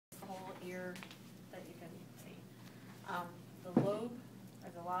ear that you can see. The lobe, or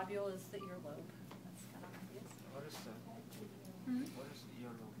the lobule, is the earlobe. That's kind of obvious. What is that? What is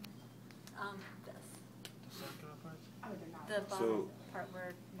earlobe? This. The circular part? The bottom part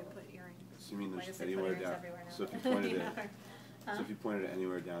where you put earrings. So you mean Like I there's said, anywhere put earrings down? everywhere now. So if you pointed it, Huh? so if you pointed it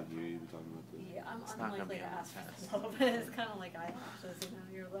anywhere down here, you'd be talking about this. Yeah, I'm It's not gonna unlikely be to on ask the for test. the lobe. It's kind of like eyelashes,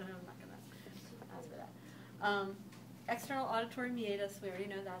 you know. I'm not going to ask for that. External auditory meatus, we already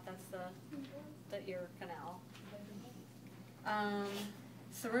know that. That's the ear canal.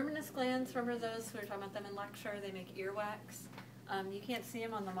 Ceruminous glands, remember those? We were talking about them in lecture. They make earwax. You can't see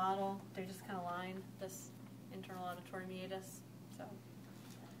them on the model. They just kind of line this internal auditory meatus. So,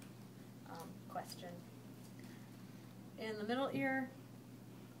 question. In the middle ear,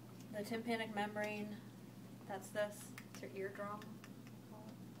 the tympanic membrane, that's this. It's your eardrum.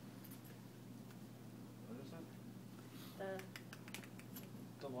 What is it?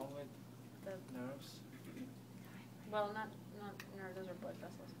 The one with the nerves? well, not nerves, those are blood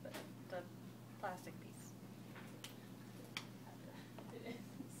vessels, but the plastic piece.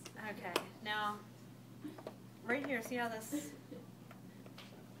 Okay, now right here, see how this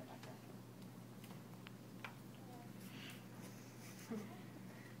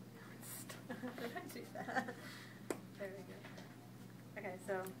do that. Very good. Okay,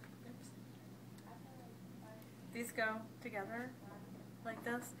 so these go together like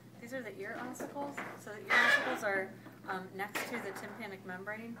this. These are the ear ossicles. So the ear ossicles are next to the tympanic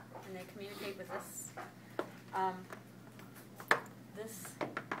membrane, and they communicate with this. This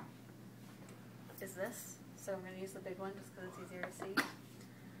is this. So I'm going to use the big one just because it's easier to see.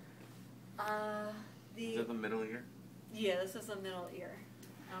 Is that the middle ear? Yeah, this is the middle ear.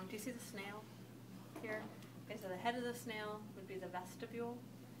 Do you see the snail here? Okay, so the head of the snail would be the vestibule,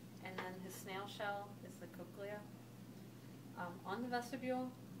 and then his snail shell is the cochlea. On the vestibule,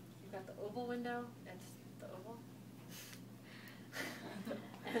 you've got the oval window. It's the oval.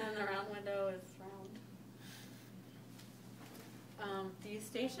 And then the round window is round. The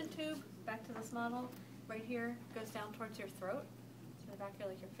eustachian tube, back to this model, right here, goes down towards your throat. So back here,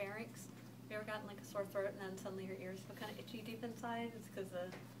 like your pharynx. Have you ever gotten like a sore throat and then suddenly your ears feel kind of itchy deep inside? It's because the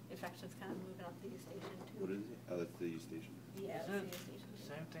infection's kind of moving up the eustachian tube. What is it? Oh, that's the eustachian. Yeah, Is that's it the eustachian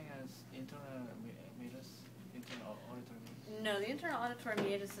tube. same thing as internal meatus? Internal auditory meatus? No, the internal auditory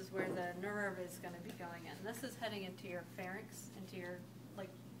meatus is where the nerve is going to be going in. This is heading into your pharynx, into your,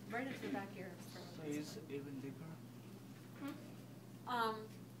 like, right into the back of your throat. So it's even deeper?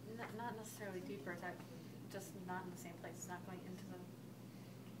 Not necessarily deeper. It's just not in the same place. It's not going into the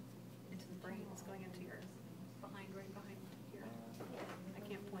brain. It's going into your right behind here. I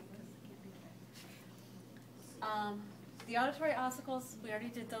can't point because I can't read it. The auditory ossicles, we already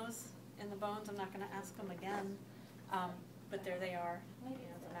did those in the bones. I'm not going to ask them again, but there they are. You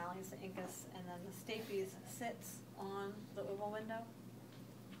know, the malleus, the incus, and then the stapes sits on the oval window.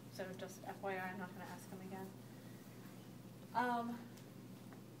 So just FYI, I'm not going to ask them again.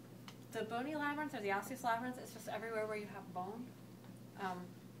 The bony labyrinth, or the osseous labyrinth, is just everywhere where you have bone.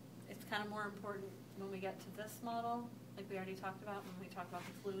 It's kind of more important when we get to this model, like we already talked about when we talked about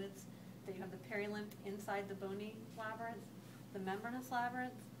the fluids, that you have the perilymph inside the bony labyrinth. The membranous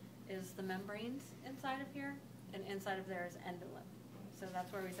labyrinth is the membranes inside of here, and inside of there is endolymph. So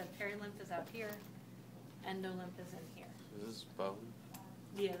that's where we said perilymph is out here, endolymph is in here. Is this bone?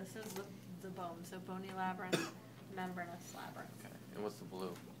 Yeah, this is the bone. So bony labyrinth, membranous labyrinth. Okay. And what's the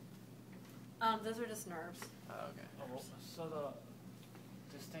blue? Those are just nerves. Oh, okay. Oh, so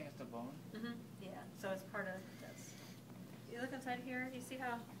this thing is the bone? Mm-hmm. Yeah, so it's part of this. You look inside here, you see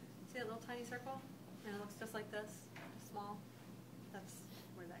that little tiny circle? And it looks just like this, small. That's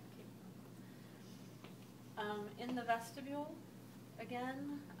where that came from. In the vestibule,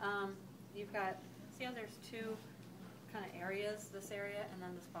 again, you've got, see how there's two kind of areas, this area and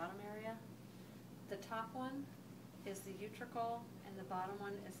then this bottom area? The top one is the utricle, and the bottom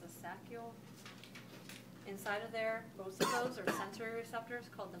one is the saccule. Inside of there, both of those are sensory receptors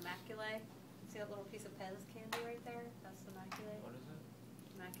called the maculae. See that little piece of Pez candy right there? That's the maculae. What is it?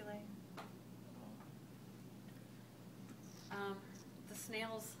 Maculae. The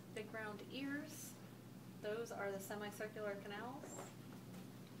snail's big round ears, those are the semicircular canals.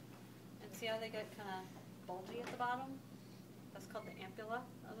 And see how they get kind of bulgy at the bottom? That's called the ampulla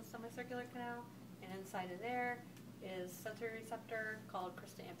of the semicircular canal. And inside of there is sensory receptor called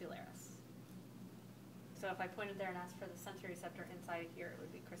crista ampularis. So if I pointed there and asked for the sensory receptor inside of here, it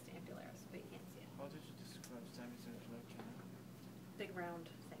would be crista ampularis, but you can't see it. How did you describe semicircular canal? Big round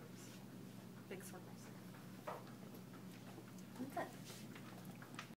things, big circles. That's it.